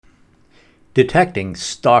Detecting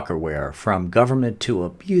Stalkerware from government to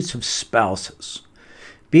abusive spouses.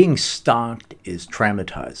 Being stalked is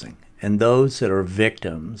traumatizing, and those that are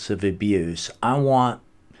victims of abuse, my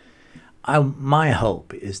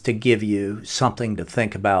hope is to give you something to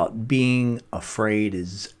think about. Being afraid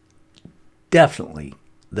is definitely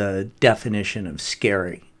the definition of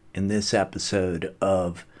scary in this episode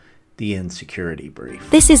of the Insecurity Brief.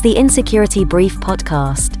 This is the Insecurity Brief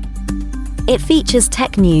podcast. It features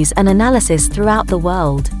tech news and analysis throughout the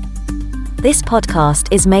world. This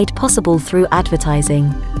podcast is made possible through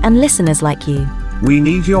advertising and listeners like you. We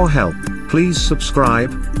need your help. Please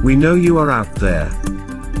subscribe. We know you are out there.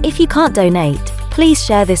 If you can't donate, please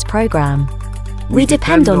share this program. We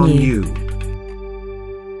depend on you.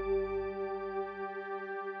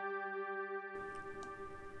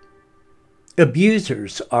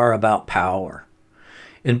 Abusers are about power,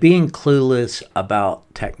 and being clueless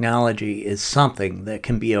about technology is something that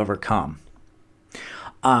can be overcome.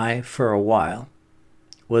 I, for a while,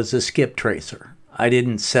 was a skip tracer. I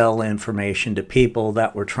didn't sell information to people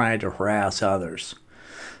that were trying to harass others.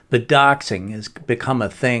 But doxing has become a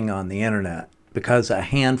thing on the internet because a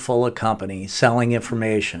handful of companies selling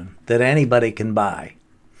information that anybody can buy.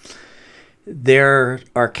 There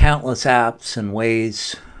are countless apps and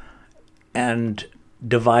ways and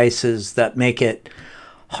devices that make it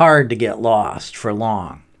hard to get lost for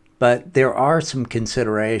long. But there are some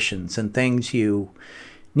considerations and things you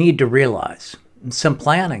need to realize. And some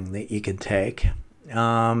planning that you can take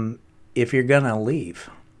if you're going to leave.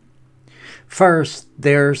 First,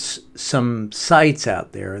 there's some sites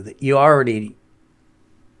out there that you already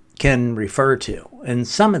can refer to. And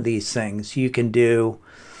some of these things you can do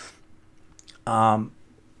about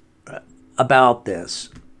this.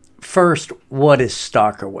 First, what is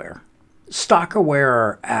Stalkerware? Stalkerware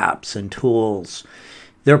are apps and tools.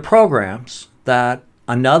 They're programs that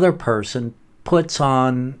another person puts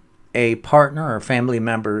on a partner or family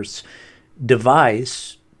member's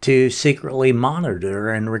device to secretly monitor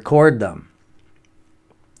and record them.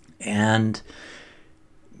 And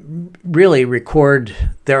really record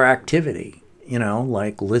their activity,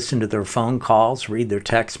 like listen to their phone calls, read their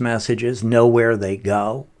text messages, know where they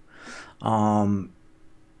go,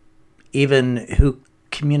 even who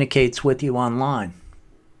communicates with you online.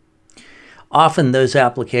 Often those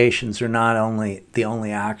applications are not only the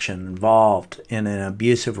only action involved in an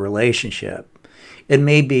abusive relationship. It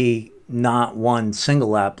may be not one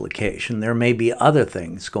single application. There may be other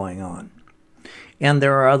things going on. And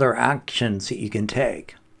there are other actions that you can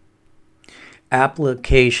take.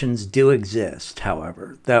 Applications do exist,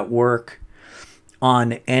 however, that work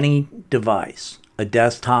on any device, a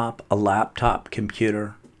desktop, a laptop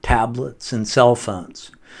computer, tablets, and cell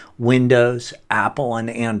phones. Windows, Apple, and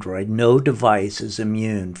Android. No device is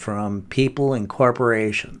immune from people and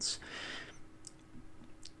corporations.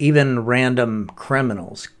 Even random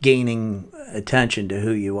criminals gaining attention to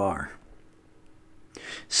who you are.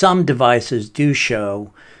 Some devices do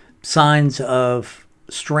show signs of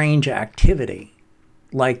strange activity,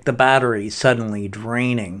 like the battery suddenly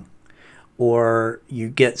draining, or you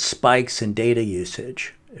get spikes in data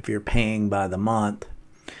usage if you're paying by the month,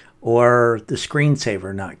 or the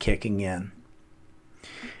screensaver not kicking in,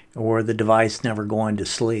 or the device never going to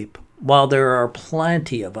sleep. While there are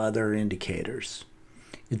plenty of other indicators,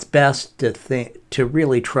 it's best to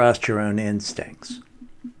really trust your own instincts.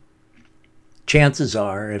 Chances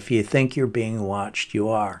are, if you think you're being watched, you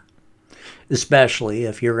are. Especially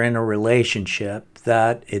if you're in a relationship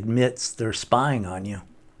that admits they're spying on you.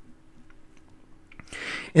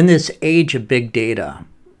 In this age of big data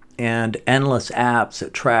and endless apps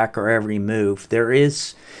that track our every move,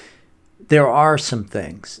 there are some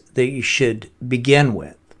things that you should begin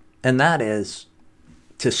with. And that is,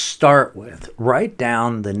 to start with, write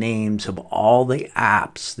down the names of all the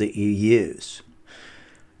apps that you use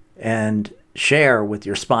and share with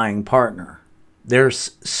your spying partner.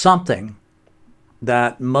 There's something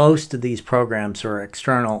that most of these programs are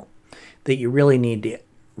external that you really need to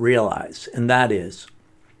realize, and that is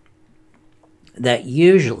that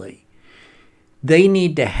usually they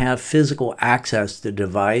need to have physical access to the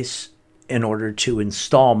device in order to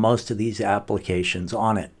install most of these applications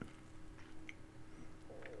on it.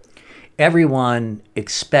 Everyone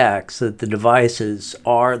expects that the devices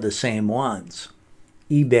are the same ones.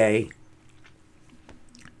 eBay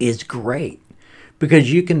is great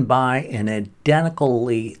because you can buy an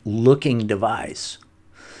identically looking device.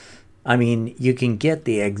 I mean, you can get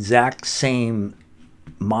the exact same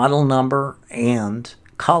model number and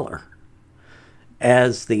color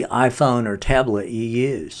as the iPhone or tablet you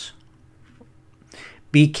use.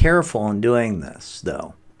 Be careful in doing this,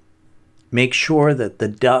 though. Make sure that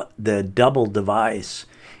the double device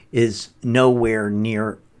is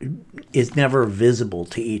never visible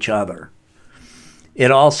to each other. It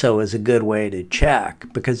also is a good way to check,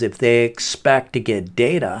 because if they expect to get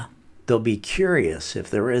data, they'll be curious if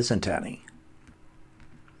there isn't any.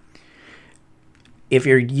 If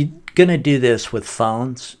you're going to do this with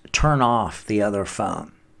phones, turn off the other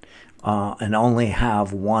phone and only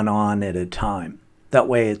have one on at a time. That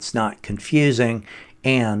way it's not confusing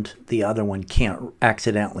and the other one can't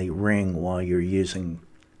accidentally ring while you're using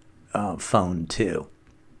phone 2.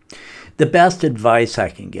 The best advice I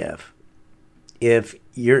can give, if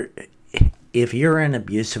you're in an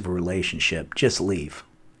abusive relationship, just leave.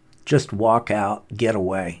 Just walk out, get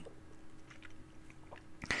away.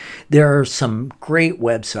 There are some great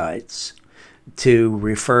websites to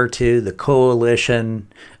refer to. The Coalition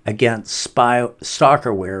Against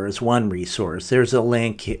Stalkerware is one resource. There's a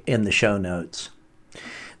link in the show notes.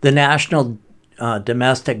 The National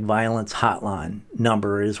Domestic Violence Hotline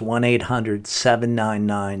number is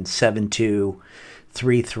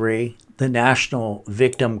 1-800-799-7233. The National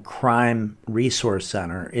Victim Crime Resource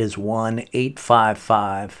Center is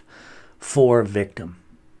 1-855-4-VICTIM.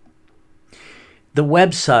 The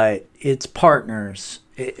website, its partners,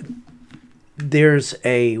 there's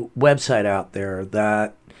a website out there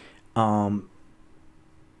that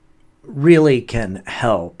really can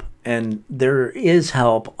help, and there is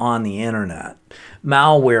help on the internet.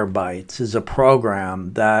 Malwarebytes is a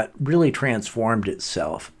program that really transformed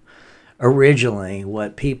itself. Originally,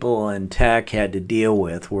 what people in tech had to deal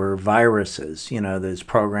with were viruses, those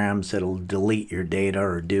programs that'll delete your data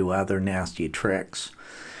or do other nasty tricks.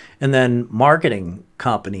 And then marketing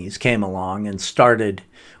companies came along and started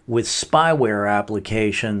with spyware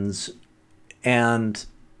applications, and,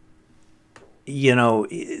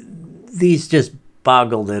 these just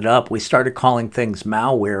boggled it up. We started calling things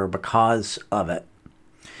malware because of it.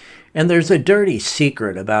 And there's a dirty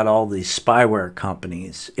secret about all these spyware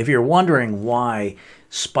companies. If you're wondering why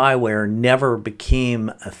spyware never became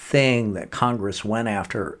a thing that Congress went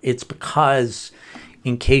after, it's because,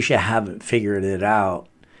 in case you haven't figured it out,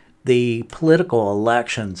 the political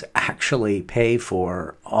elections actually pay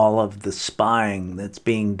for all of the spying that's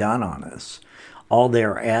being done on us. All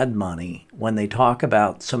their ad money, when they talk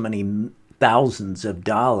about so many thousands of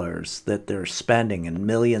dollars that they're spending and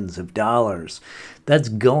millions of dollars, that's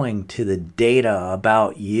going to the data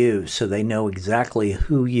about you so they know exactly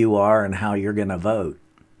who you are and how you're going to vote.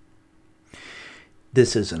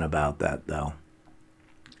 This isn't about that, though.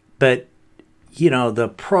 But,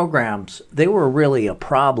 the programs, they were really a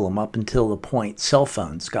problem up until the point cell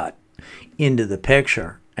phones got into the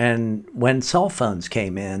picture. And when cell phones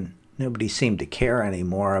came in, nobody seemed to care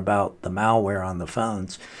anymore about the malware on the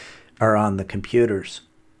phones or on the computers.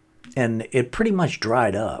 And it pretty much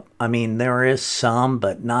dried up. I mean, there is some,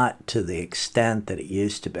 but not to the extent that it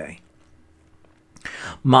used to be.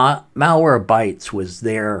 Malwarebytes was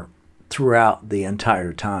there throughout the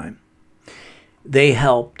entire time. They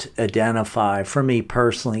helped identify, for me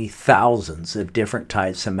personally, thousands of different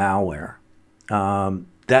types of malware.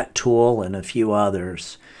 That tool and a few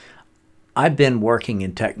others. I've been working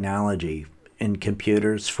in technology, in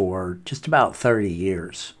computers, for just about 30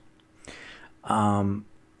 years.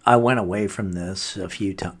 I went away from this a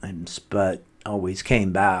few times, but always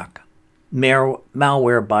came back.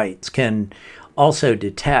 Malwarebytes can also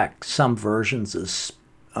detect some versions of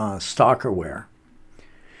Stalkerware.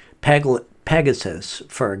 Pegasus,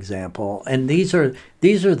 for example, and these are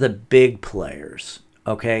the big players.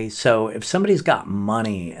 Okay, so if somebody's got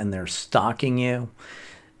money and they're stalking you,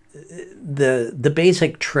 the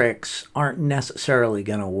basic tricks aren't necessarily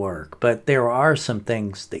going to work, but there are some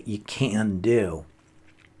things that you can do.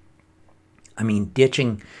 I mean,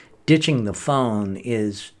 ditching the phone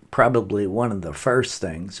is probably one of the first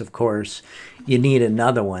things. Of course, you need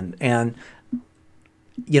another one, and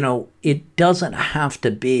it doesn't have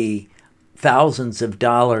to be thousands of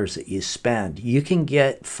dollars that you spend. You can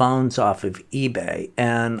get phones off of eBay,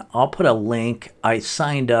 and I'll put a link. I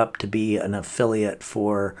signed up to be an affiliate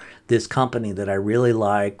for this company that I really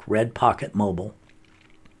like, Red Pocket Mobile.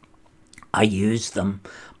 I use them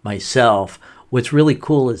myself. What's really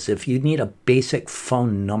cool is if you need a basic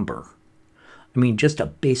phone number, just a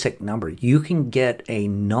basic number, you can get a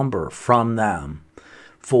number from them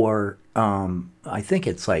for, I think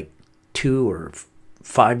it's like $2 or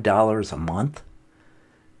 $5 a month.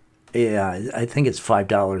 Yeah, I think it's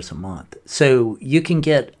 $5 a month. So you can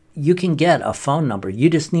get a phone number. You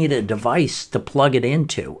just need a device to plug it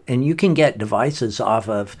into, and you can get devices off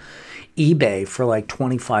of eBay for like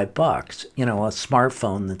 $25. A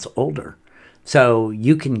smartphone that's older. So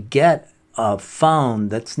you can get a phone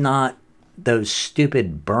that's not those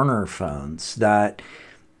stupid burner phones that,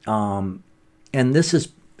 and this is,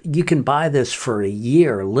 you can buy this for a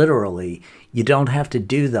year, literally. You don't have to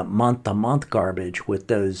do the month-to-month garbage with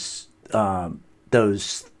those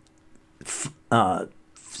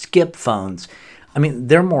skip phones. I mean,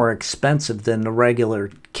 they're more expensive than the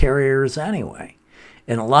regular carriers anyway,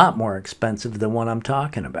 and a lot more expensive than what I'm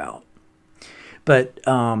talking about. But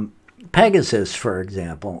Pegasus, for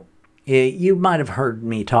example, you might have heard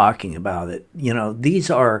me talking about it. You know, these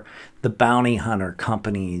are the bounty hunter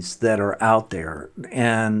companies that are out there.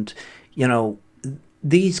 And, you know,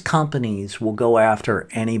 these companies will go after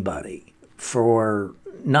anybody for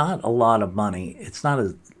not a lot of money. It's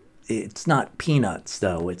not peanuts,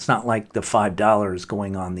 though. It's not like the $5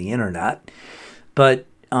 going on the internet. But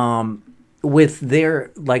with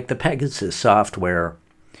like the Pegasus software,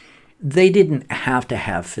 they didn't have to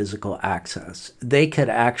have physical access. They could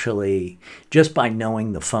actually, just by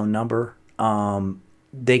knowing the phone number,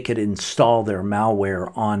 they could install their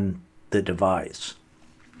malware on the device.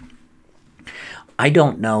 I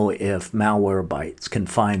don't know if Malwarebytes can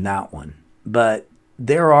find that one, but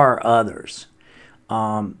there are others.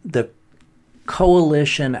 The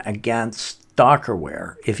Coalition Against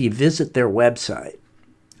Stalkerware, if you visit their website,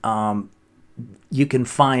 you can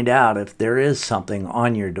find out if there is something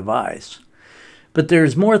on your device. But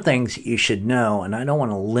there's more things you should know, and I don't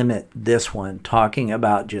want to limit this one talking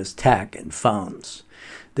about just tech and phones.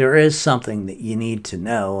 There is something that you need to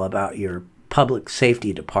know about your public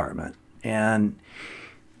safety department, and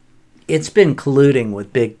it's been colluding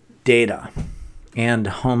with big data and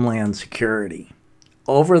homeland security.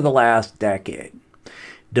 Over the last decade,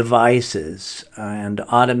 devices and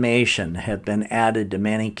automation have been added to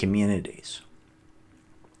many communities.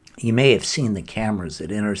 You may have seen the cameras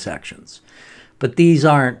at intersections, but these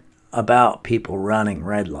aren't about people running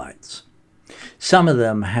red lights. Some of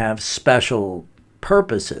them have special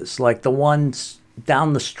purposes, like the ones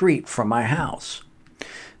down the street from my house.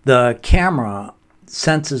 The camera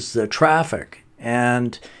senses the traffic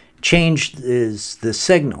and changes the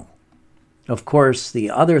signal. Of course,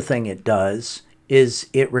 the other thing it does is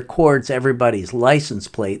it records everybody's license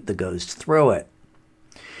plate that goes through it.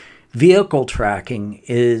 Vehicle tracking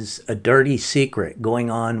is a dirty secret going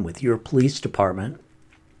on with your police department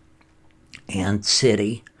and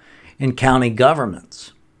city and county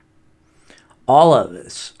governments. All of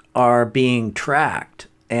us are being tracked,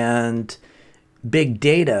 and big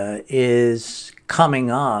data is coming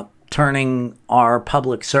up, turning our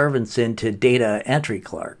public servants into data entry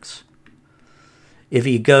clerks. If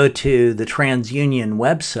you go to the TransUnion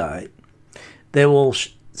website, they will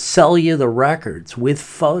sell you the records with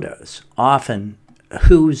photos, often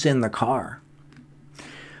who's in the car.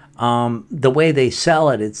 The way they sell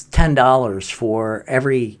it, it's $10 for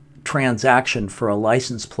every transaction for a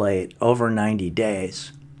license plate over 90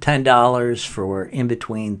 days, $10 for in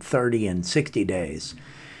between 30 and 60 days,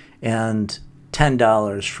 and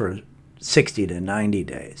 $10 for 60 to 90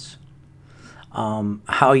 days.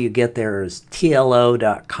 How you get there is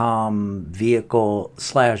tlo.com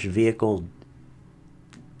vehicle/vehicle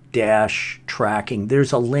tracking.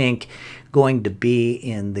 There's a link going to be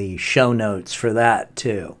in the show notes for that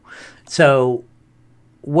too. So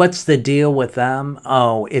what's the deal with them?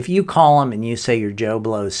 Oh, if you call them and you say you're Joe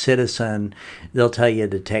Blow's citizen, they'll tell you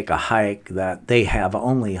to take a hike, that they have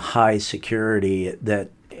only high security,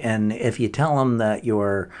 and if you tell them that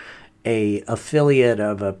you're a affiliate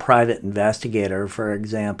of a private investigator, for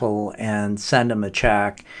example, and send them a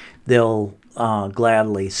check, they'll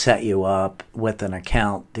gladly set you up with an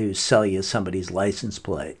account to sell you somebody's license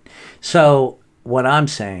plate. So what I'm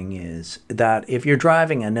saying is that if you're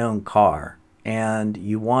driving a known car and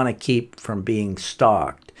you want to keep from being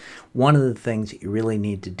stalked, one of the things that you really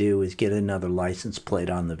need to do is get another license plate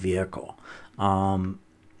on the vehicle. I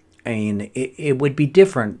mean, it would be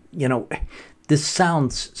different. You know, this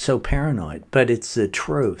sounds so paranoid, but it's the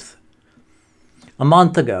truth. A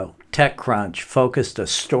month ago, TechCrunch focused a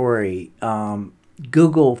story.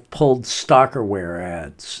 Google pulled Stalkerware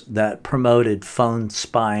ads that promoted phone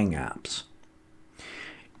spying apps.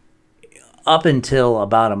 Up until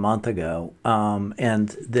about a month ago,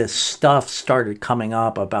 and this stuff started coming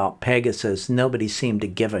up about Pegasus, nobody seemed to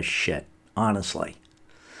give a shit, honestly.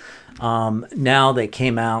 Now they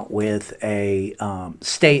came out with a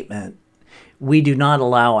statement. We do not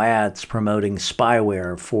allow ads promoting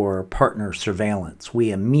spyware for partner surveillance.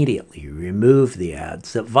 We immediately removed the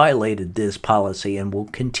ads that violated this policy and will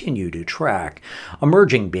continue to track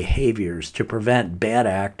emerging behaviors to prevent bad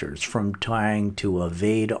actors from trying to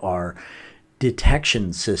evade our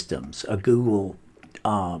detection systems, a Google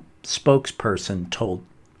spokesperson told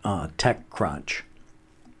TechCrunch.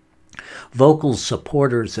 Vocal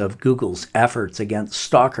supporters of Google's efforts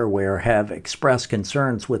against Stalkerware have expressed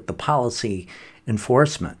concerns with the policy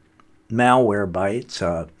enforcement. Malwarebytes,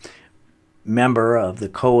 a member of the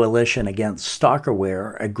Coalition Against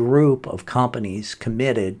Stalkerware, a group of companies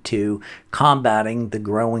committed to combating the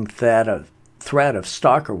growing threat of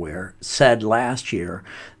stalkerware, said last year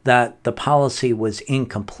that the policy was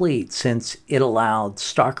incomplete since it allowed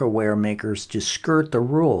stalkerware makers to skirt the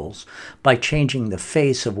rules by changing the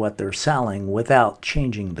face of what they're selling without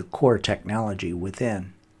changing the core technology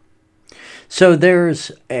within. So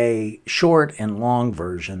there's a short and long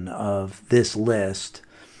version of this list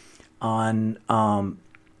on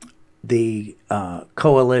the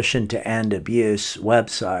Coalition to End Abuse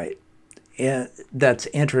website. That's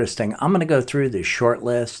interesting. I'm going to go through this short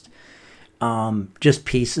list, just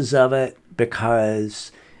pieces of it,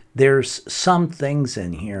 because there's some things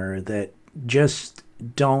in here that just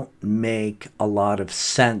don't make a lot of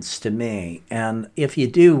sense to me. And if you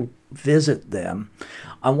do visit them,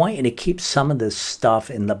 I want you to keep some of this stuff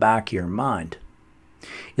in the back of your mind.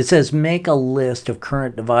 It says make a list of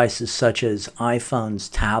current devices such as iPhones,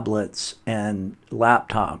 tablets, and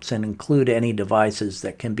laptops, and include any devices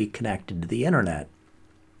that can be connected to the internet,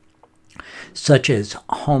 such as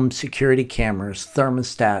home security cameras,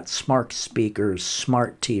 thermostats, smart speakers,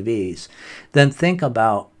 smart TVs. Then think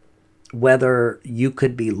about whether you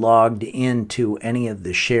could be logged into any of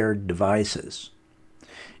the shared devices.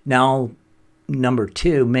 Now, number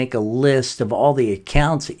 2, make a list of all the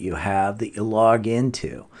accounts that you have that you log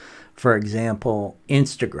into. For example,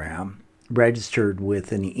 Instagram, registered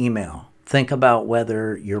with an email. Think about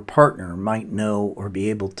whether your partner might know or be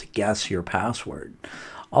able to guess your password.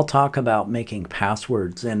 I'll talk about making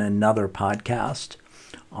passwords in another podcast,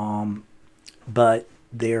 but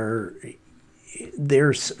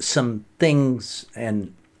there's some things,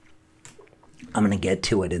 and I'm going to get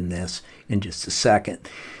to it in this in just a second.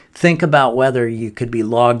 Think about whether you could be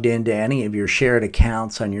logged into any of your shared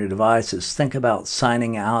accounts on your devices. Think about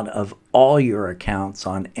signing out of all your accounts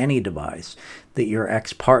on any device that your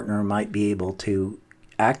ex-partner might be able to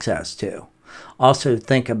access to. Also,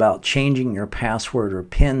 think about changing your password or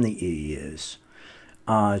PIN that you use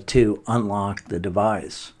to unlock the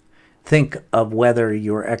device. Think of whether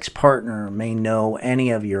your ex-partner may know any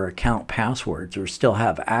of your account passwords or still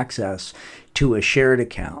have access to a shared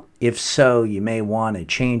account. If so, you may want to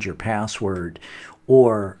change your password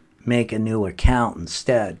or make a new account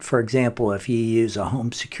instead. For example, if you use a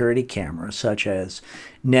home security camera such as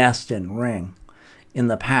Nest and Ring, in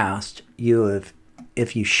the past,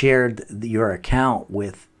 if you shared your account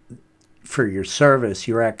for your service,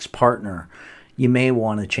 your ex-partner, you may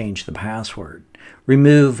want to change the password.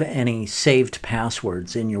 Remove any saved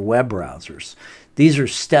passwords in your web browsers. These are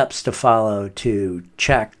steps to follow to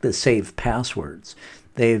check the saved passwords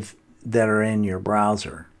that are in your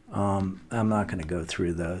browser. I'm not going to go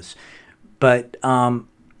through those. But, one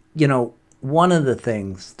of the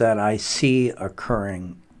things that I see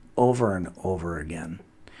occurring over and over again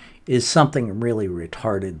is something really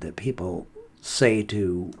retarded that people say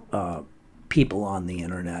to people on the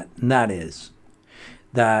internet, and that is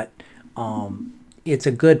that it's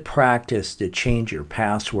a good practice to change your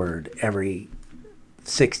password every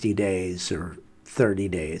 60 days or 30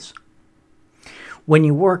 days. When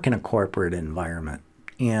you work in a corporate environment,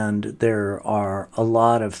 and there are a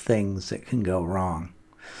lot of things that can go wrong,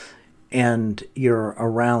 and you're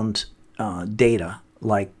around data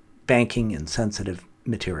like banking and sensitive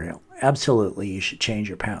material, absolutely you should change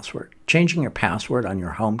your password. Changing your password on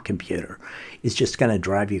your home computer is just going to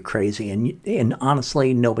drive you crazy, and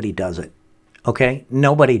honestly, nobody does it. Okay?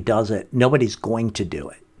 Nobody does it. Nobody's going to do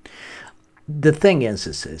it. The thing is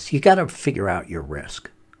this, you got to figure out your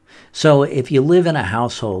risk. So if you live in a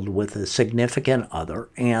household with a significant other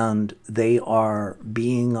and they are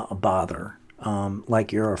being a bother,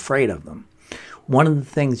 like you're afraid of them, one of the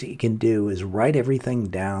things that you can do is write everything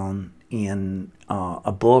down in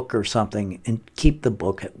a book or something and keep the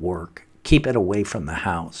book at work. Keep it away from the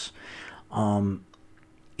house.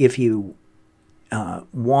 If you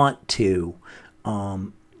want to,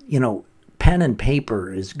 pen and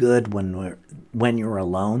paper is good when you're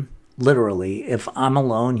alone. Literally, if I'm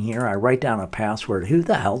alone here, I write down a password. Who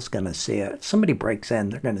the hell's going to see it? If somebody breaks in,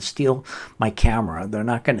 they're going to steal my camera. They're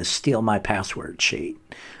not going to steal my password sheet.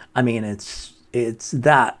 I mean, it's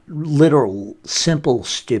that literal simple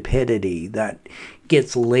stupidity that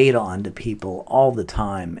gets laid on to people all the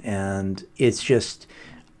time, and it's just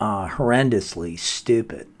horrendously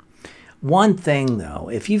stupid. One thing, though,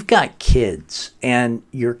 if you've got kids and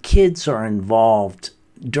your kids are involved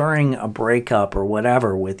during a breakup or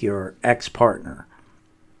whatever with your ex-partner,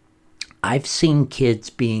 I've seen kids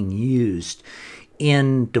being used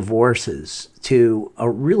in divorces to a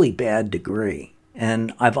really bad degree.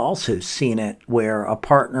 And I've also seen it where a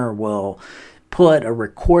partner will put a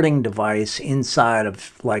recording device inside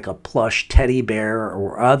of like a plush teddy bear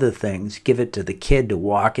or other things, give it to the kid to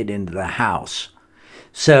walk it into the house.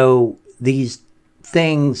 So these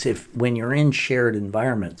things, when you're in shared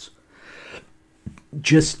environments,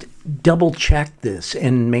 just double check this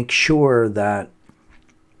and make sure that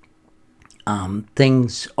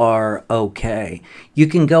things are okay. You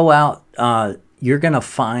can go out, you're going to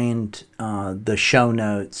find the show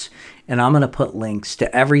notes, and I'm going to put links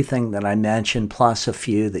to everything that I mentioned, plus a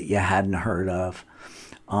few that you hadn't heard of.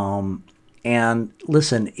 And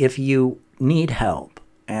listen, if you need help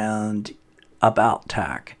and about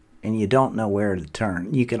tech and you don't know where to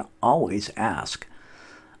turn, you can always ask.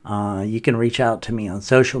 You can reach out to me on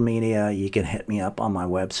social media. You can hit me up on my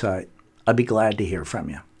website. I'd be glad to hear from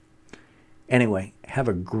you. Anyway, have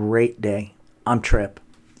a great day. I'm Trip.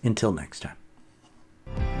 Until next time.